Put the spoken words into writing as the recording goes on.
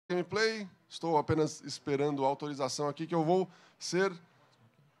gameplay. Estou apenas esperando a autorização aqui que eu vou ser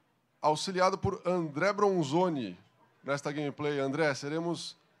auxiliado por André Bronzoni nesta gameplay. André,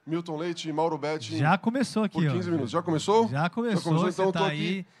 seremos Milton Leite e Mauro Betti. Já começou aqui, por 15 minutos. Já começou? Já começou. Então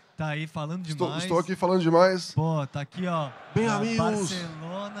você tá aí falando demais. Estou aqui falando demais. Pô, tá aqui, ó. Bem, amigos.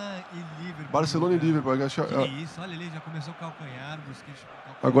 Barcelona e Liverpool. Barcelona e Liverpool. Que isso, olha ali, já começou o calcanhar.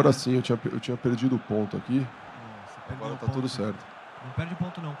 Agora sim, eu tinha perdido o ponto aqui. Agora tá tudo certo. Não perde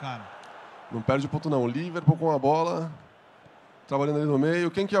ponto não, cara. Não perde ponto não. Liverpool com a bola. Trabalhando ali no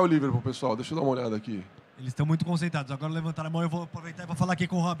meio. Quem que é o Liverpool, pessoal? Deixa eu dar uma olhada aqui. Eles estão muito concentrados. Agora levantaram a mão, eu vou aproveitar e vou falar aqui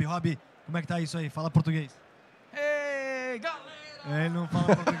com o Rob. Rob, como é que tá isso aí? Fala português. Ei, galera! Ele não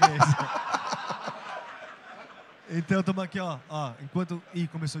fala português. Então, estamos aqui, ó. Enquanto... Ih,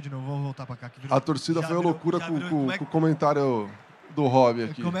 começou de novo. Vou voltar pra cá. Que virou... A torcida foi a loucura com o comentário do Rob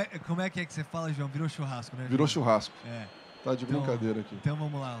aqui. Como é que você fala, João? Virou churrasco, né? Virou churrasco. É. Tá de brincadeira aqui. Então,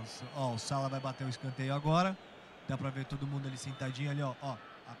 vamos lá. Ó, o Sala vai bater o escanteio agora. Dá pra ver todo mundo ali sentadinho ali, ó. A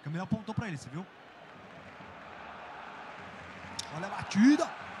câmera apontou pra ele, você viu? Olha a batida!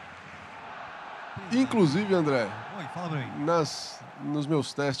 Inclusive, André, oi, fala pra mim. Nos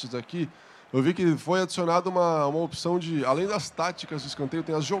meus testes aqui, eu vi que foi adicionada uma opção de, além das táticas de escanteio,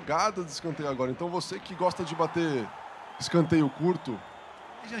 tem as jogadas de escanteio agora. Então você que gosta de bater escanteio curto...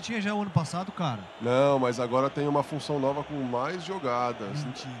 Já tinha já o ano passado, cara. Não, mas agora tem uma função nova com mais jogadas.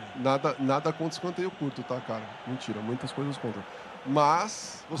 Mentira. Nada contra escanteio curto, tá, cara? Mentira, muitas coisas contra.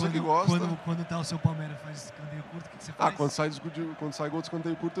 Mas, você que gosta... Quando tá o seu Palmeiras faz escanteio curto, o que você faz? Quando sai gol de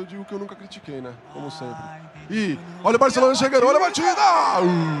escanteio curto, eu digo que eu nunca critiquei, né? Como sempre. Entendi. E olha o Barcelona chegando, olha a batida!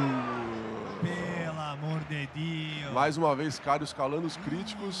 Pelo amor de Deus! Mais uma vez, Cário escalando os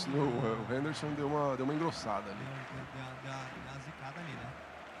críticos. O Henderson deu uma engrossada ali. Deu uma zicada ali, né?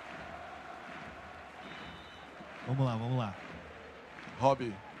 Vamos lá.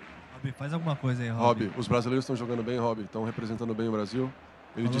 Rob, faz alguma coisa aí, Rob, os brasileiros estão jogando bem, Rob? Estão representando bem o Brasil?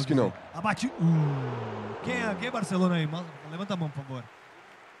 Ele disse que não. Abate. Quem é Barcelona aí? Levanta a mão, por favor.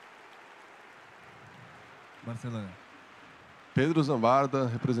 Barcelona. Pedro Zambarda,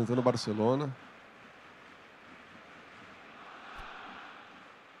 representando o Barcelona.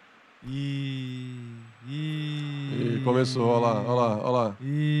 E começou, olha lá.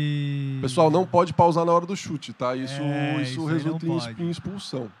 Pessoal, não pode pausar na hora do chute, tá? Isso resulta em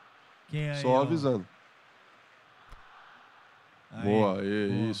expulsão. Só avisando. Aí, boa,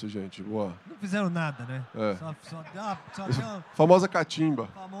 isso, gente, boa. Não fizeram nada, né? É. Só deu uma... Famosa catimba.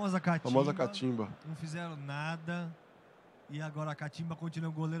 Famosa catimba. Não fizeram nada. E agora a catimba continua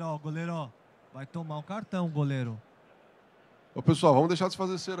o goleiro. Ó, goleiro, ó. Vai tomar um cartão, goleiro. Ô, pessoal, vamos deixar de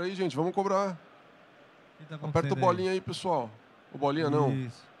fazer cera aí, gente. Vamos cobrar. Tá aperta o bolinha aí, pessoal. O bolinha não.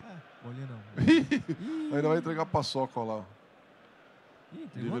 Isso. Bolinha não. Ainda vai entregar paçoca lá.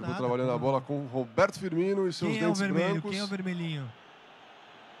 Liverpool trabalhando a bola com Roberto Firmino e seus dentes brancos. Quem é o vermelhinho?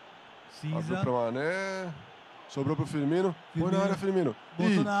 Cinza. Abriu pra Mané. Sobrou pro Firmino. Põe na área, Firmino.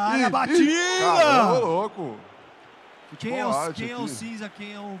 Botou na área, batida! Caramba, louco. Quem é o cinza,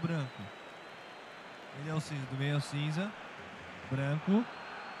 quem é o branco? Ele é o cinza. Do meio é o cinza. Branco.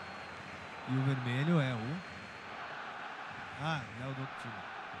 E o vermelho é o... é o do outro time.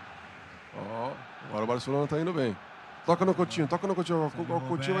 Agora o Barcelona tá indo bem. Toca no Coutinho. O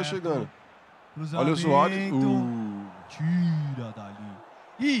Coutinho vai chegando. Olha o Soares. Tira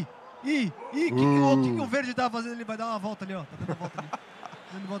dali. O que o Verde tá fazendo? Ele vai dar uma volta ali, ó. Tá dando uma volta ali.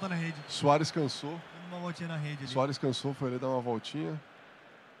 Dando volta na rede. Soares cansou. Dando uma voltinha na rede ali. Soares cansou, foi ali dar uma voltinha.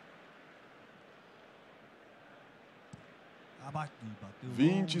 Bateu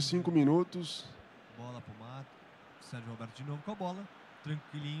 25 minutos. Bola pro Mato. Sérgio Roberto de novo com a bola.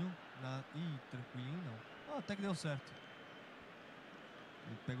 Tranquilinho. Tranquilinho não. Até que deu certo.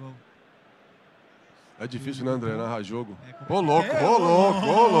 Ele pegou... É difícil, né, André? Narrar jogo. Ô, louco!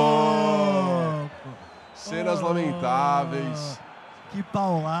 Cenas lamentáveis. Que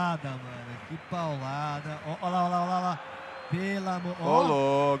paulada, mano. Que paulada. Olha lá. Pelo amor... Ô,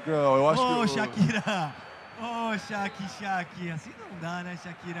 louco. Eu acho que... Shakira. Shaki. Assim não dá, né,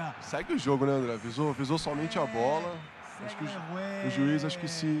 Shakira? Segue o jogo, né, André? Visou somente a bola. Acho que o juiz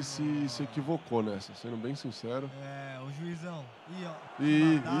se equivocou nessa, sendo bem sincero. O juizão.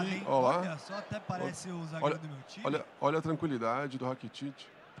 Olha só até parece o zagueiro do meu time. Olha a tranquilidade do Rakitic.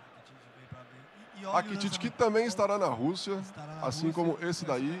 Rakitic que também estará na Rússia, assim como esse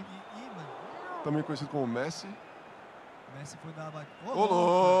daí, também conhecido como Messi. Messi foi dar a batida. Ô,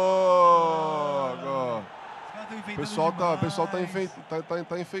 louco! O pessoal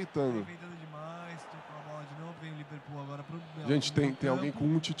tá enfeitando. Gente, tem alguém com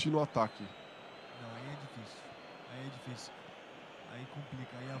um titi no ataque. Não, aí é difícil. Aí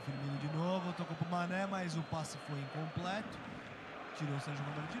complica. Aí a Firmino de novo, tocou pro Mané, mas o passe foi incompleto. Tirou o seu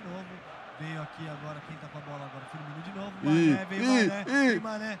jogador de novo. Veio aqui agora, quem tá com a bola agora? Firmino de novo.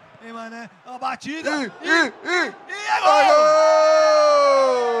 Mané, vem Mané. A batida. E é gol!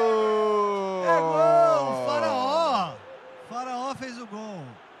 É gol! Faraó fez o gol.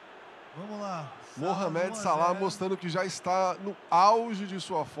 Vamos lá. Mohamed Salah mostrando que já está no auge de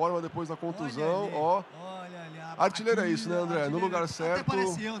sua forma depois da contusão. Olha ali, artilheiro é isso, né, André? No lugar certo. Até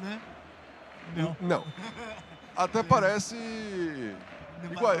pareceu, né? Não. Até parece...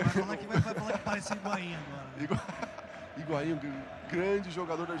 Vai falar que parece Higuaín agora. Né? Higuaín, grande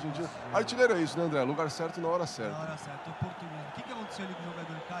jogador da Argentina. Artilheiro é isso, né, André? Lugar certo na hora certa. Na hora certa, oportunismo. O que aconteceu ali com o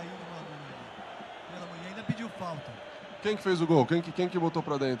jogador? Caiu no bagulho ali. Pela manhã, ainda pediu falta. Quem que fez o gol? Quem que botou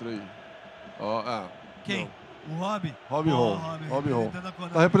pra dentro aí? Quem? Não. O Robbie? Robbie Ron.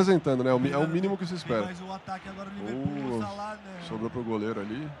 Tá representando, né? É o mínimo que se espera. Tem mais um ataque agora no Liverpool. O Salah, né? Sobrou pro goleiro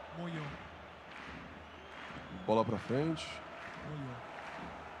ali. Molhou. Bola pra frente. Molhou.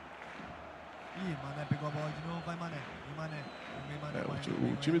 Ih, Mané pegou a bola de novo. Vai Mané.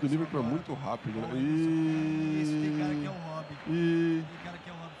 O time do Liverpool é muito rápido, né? Tem cara que é o Robbie. Tem cara que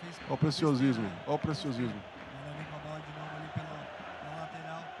é o Robbie. Olha o preciosismo. Mané vem com a bola de novo ali pela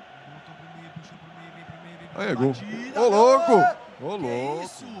lateral. Voltou pro meio, puxou pro meio, vem pro meio. Aí é gol. Ô, louco! Que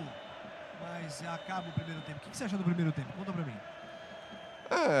isso? Mas acaba o primeiro tempo. O que você achou do primeiro tempo? Conta pra mim.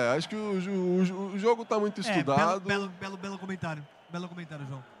 Acho que o jogo tá muito estudado. Belo comentário. Belo comentário,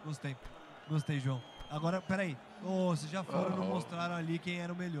 João. Gostei, João. Agora, peraí. Vocês já foram, não mostraram ali quem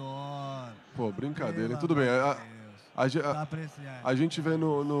era o melhor. Pô, brincadeira. Tudo bem. A gente vê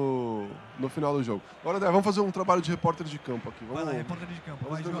no final do jogo. Agora, vamos fazer um trabalho de repórter de campo aqui. Vai lá, repórter de campo.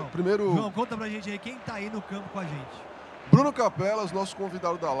 Vai, João. Primeiro... João, conta pra gente aí quem tá aí no campo com a gente. Bruno Capelas, nosso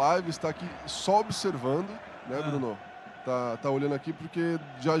convidado da live, está aqui só observando, né, Bruno? Tá olhando aqui porque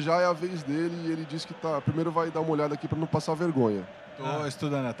já é a vez dele e ele disse que primeiro vai dar uma olhada aqui para não passar vergonha. Tô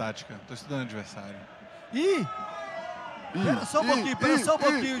estudando a tática, tô estudando o adversário. Pera só um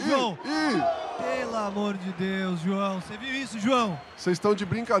pouquinho, João. Pelo amor de Deus, João. Você viu isso, João? Vocês estão de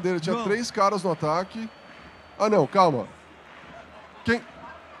brincadeira. Tinha 3 caras no ataque. Não, calma. Quem?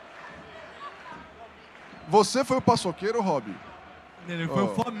 Você foi o paçoqueiro, Robbie? Ele foi o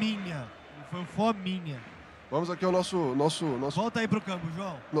Fominha. Vamos aqui ao nosso... Volta aí pro campo,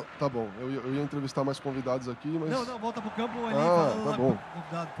 João. Tá bom, eu ia entrevistar mais convidados aqui, mas... Não, volta pro campo ali. Tá bom.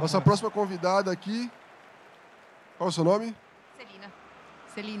 Nossa próxima convidada aqui... Qual é o seu nome?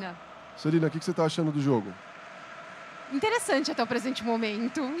 Celina. Celina, o que você tá achando do jogo? Interessante até o presente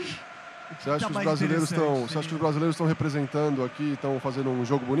momento. Você acha que os brasileiros estão representando aqui, estão fazendo um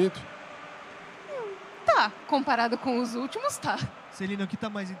jogo bonito? Tá, comparado com os últimos, tá. Celina, o que tá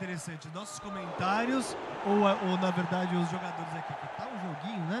mais interessante? Nossos comentários ou na verdade, os jogadores aqui? Que tá um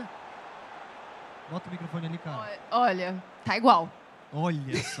joguinho, né? Bota o microfone ali, cara. Olha, tá igual.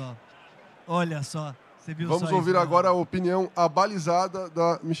 Olha só. Você viu Vamos só ouvir isso, agora a opinião abalizada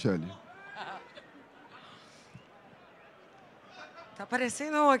da Michele. Tá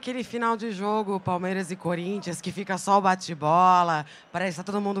parecendo aquele final de jogo Palmeiras e Corinthians, que fica só o bate-bola, parece que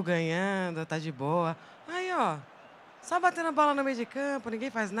tá todo mundo ganhando, tá de boa. Aí, ó, só batendo a bola no meio de campo,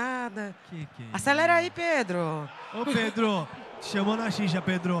 ninguém faz nada. Que Acelera aí, Pedro. Ô, Pedro, te chamou na xixa,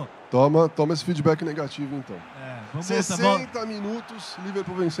 Pedro. Toma esse feedback negativo, então. Vamos 60 minutos,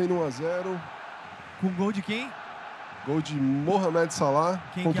 Liverpool vencendo 1-0. Com gol de quem? Gol de Mohamed Salah,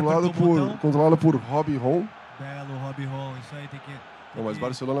 Quem controlado por Robbie Ron. Belo Robbie Ron, isso aí tem que... Mas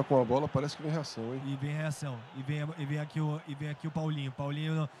Barcelona com a bola parece que vem reação, hein? E vem reação. E vem aqui o Paulinho.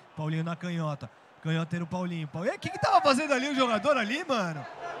 Paulinho na canhota. Canhoteiro Paulinho. O que tava fazendo ali o jogador ali, mano?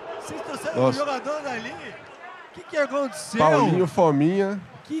 Vocês trouxeram o jogador dali? O que aconteceu? Paulinho, Fominha.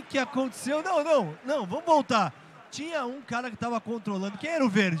 O que aconteceu? Não, vamos voltar. Tinha um cara que tava controlando. Quem era o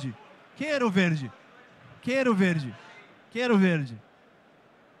verde?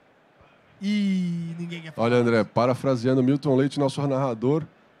 E ninguém quer falar. Olha, André, parafraseando Milton Leite, nosso narrador.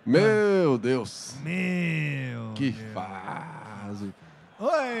 Meu Deus! Que fase!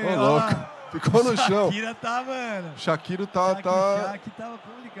 Oi, louco! Ficou no chão. Shakira tá, mano. Shakira tava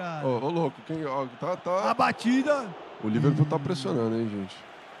complicado. Ô, louco, tá... A batida. O Liverpool tá pressionando, hein, gente?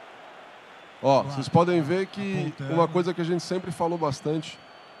 Vocês podem ver que uma coisa que a gente sempre falou bastante...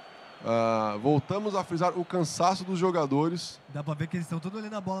 voltamos a frisar o cansaço dos jogadores. Dá pra ver que eles estão todos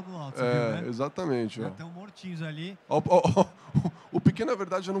olhando a bola do alto, você viu, né? Exatamente. Estão mortinhos ali. O Piquet, na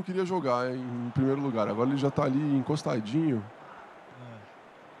verdade, já não queria jogar em primeiro lugar. Agora ele já tá ali encostadinho.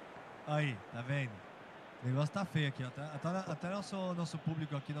 Aí, tá vendo? O negócio tá feio aqui, ó. Até nosso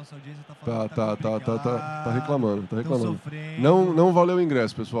público aqui, nossa audiência tá falando Tá reclamando, tá reclamando. Sofrendo. Não valeu o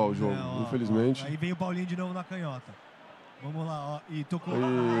ingresso, pessoal, o jogo, Ó, infelizmente. ó. Aí vem o Paulinho de novo na canhota. Vamos lá, ó. E tocou.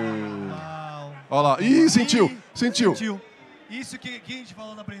 Olha lá. Ih, sentiu. Isso que a gente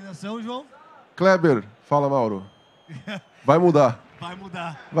falou na apresentação, João? Kleber, fala, Mauro. Vai mudar. Vai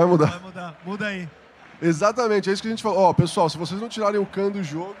mudar. Muda aí. Exatamente, é isso que a gente falou. Ó, pessoal, se vocês não tirarem o Khan do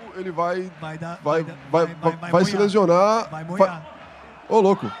jogo, ele vai se lesionar. Vai moiar. Ô,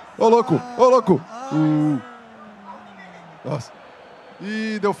 louco. Nossa.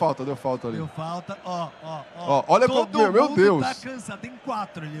 Ih, deu falta ali. Deu falta, ó. Olha como, meu Deus. Tá cansado, tem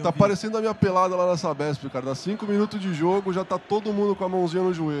 4 ali. Tá parecendo a minha pelada lá na Sabesp, cara. Dá 5 minutos de jogo, já tá todo mundo com a mãozinha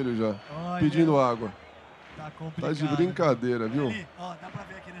no joelho já, pedindo água. Tá complicado. Tá de brincadeira, viu? Ali, ó, dá pra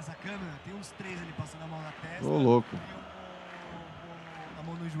ver aqui nessa câmera, tem uns 3 ali passando a mão na testa. Ô, louco. E a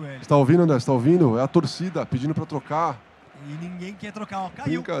mão no joelho. Você tá ouvindo, André? Você tá ouvindo? É a torcida pedindo pra trocar. E ninguém quer trocar, ó.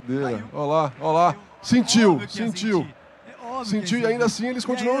 Caiu. Brincadeira. Ó lá. Sentiu. Sentiu e ainda assim eles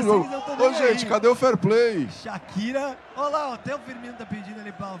continuam no jogo. Ô, gente, cadê o fair play? Shakira. Olha lá, até o Firmino tá pedindo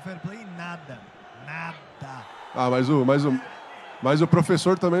ali para o fair play e nada. Ah, mas o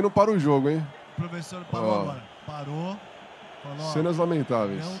professor também não para o jogo, hein? O professor parou agora. Parou. Falou, cenas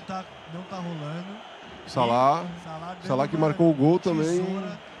lamentáveis. Não tá rolando. Salah que marcou o gol também.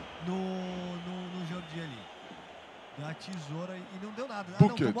 No Jordi ali. Deu uma tesoura e não deu nada.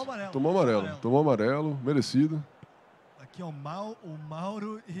 Por quê? Tomou amarelo, merecido. Aqui, ó, o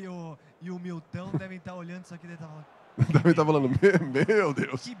Mauro e o Milton devem estar olhando isso aqui. Devem estar falando, meu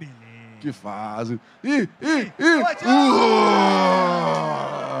Deus. Que beleza. Que fase.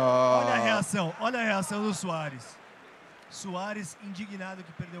 Olha a reação do Suárez. Suárez indignado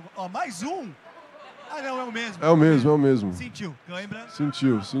que perdeu. Ó, mais um. Ah, não, é o mesmo. É o mesmo. Sentiu, lembra?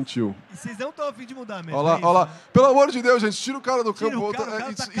 Sentiu. E vocês não estão a fim de mudar mesmo. Olha lá. Né? Pelo amor de Deus, gente, tira o cara do campo. O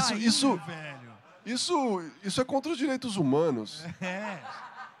cara tá caindo, velho. Isso é contra os direitos humanos.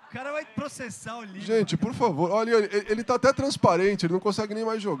 O cara vai processar o livro. Gente, por favor. Olha, ele tá até transparente, ele não consegue nem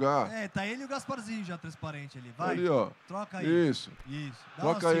mais jogar. Tá ele e o Gasparzinho já transparente ali. Vai. Ali, ó. Troca aí. Isso.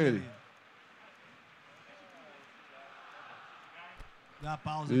 Troca ele. Dá a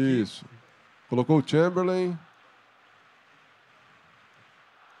pausa aqui. Isso. Colocou o Chamberlain.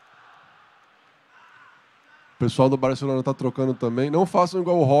 O pessoal do Barcelona tá trocando também. Não façam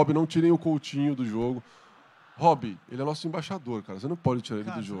igual o Rob, não tirem o Coutinho do jogo. Rob, ele é nosso embaixador, cara. Você não pode tirar ele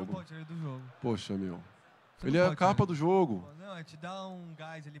do jogo. Não pode tirar ele do jogo. Poxa, meu. Ele é a capa do jogo. Não, a gente dá um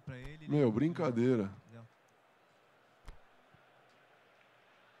gás ali pra ele. Meu, brincadeira.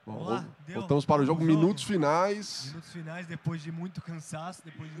 Bom, voltamos para o jogo. Minutos finais. Depois de muito cansaço.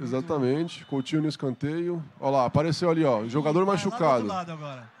 Exatamente. Coutinho no escanteio. Olha lá, apareceu ali, ó. Jogador machucado. Lá do outro lado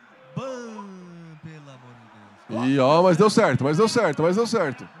agora. Pelo amor de Deus. E, ó, mas deu certo. E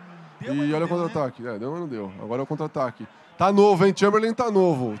olha o contra-ataque. Deu, mas não deu. Agora é o contra-ataque. Tá novo, hein? Chamberlain tá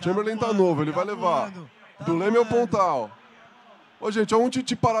novo. Ele vai levar. Do Leme ao Pontal. Ô, gente, olha um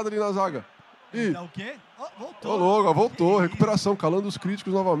Titi parado ali na zaga. Tá o quê? Voltou. Ô, louco, voltou. Recuperação, calando os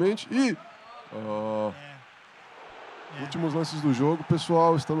críticos novamente. Últimos lances do jogo.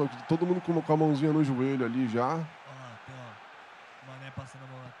 Pessoal, estamos aqui, todo mundo com a mãozinha no joelho ali já. O Mané passando a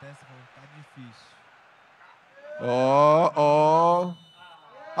mão na testa, falando que tá difícil.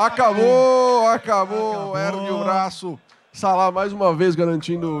 Acabou. Ergue o braço. Salah mais uma vez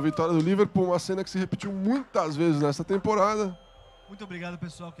garantindo a vitória do Liverpool. Uma cena que se repetiu muitas vezes nessa temporada. Muito obrigado,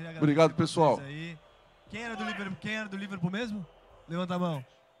 pessoal. Obrigado, pessoal. Aí. Quem era do Liverpool mesmo? Levanta a mão.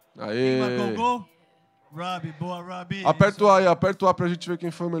 Aê. Quem marcou o gol? Robbie, boa, Robbie. Aperta o A pra gente ver quem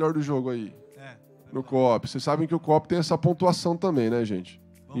foi o melhor do jogo aí. No co-op. Vocês sabem que o co-op tem essa pontuação também, né, gente?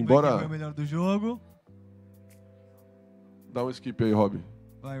 Vamos ver quem foi o melhor do jogo. Dá um skip aí, Robbie.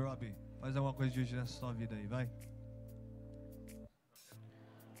 Vai, Robbie. Faz alguma coisa de hoje nessa sua vida aí, vai.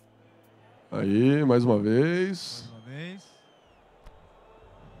 Aí, mais uma vez.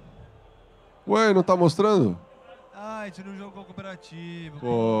 Ué, não tá mostrando? A gente não jogou cooperativo.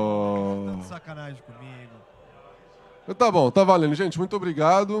 Pô. Tá de sacanagem comigo. Tá bom, tá valendo. Gente, muito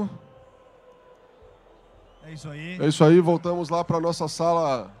obrigado. É isso aí, voltamos lá pra nossa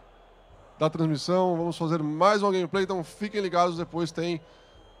sala da transmissão. Vamos fazer mais uma gameplay, então fiquem ligados. Depois tem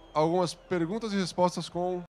algumas perguntas e respostas com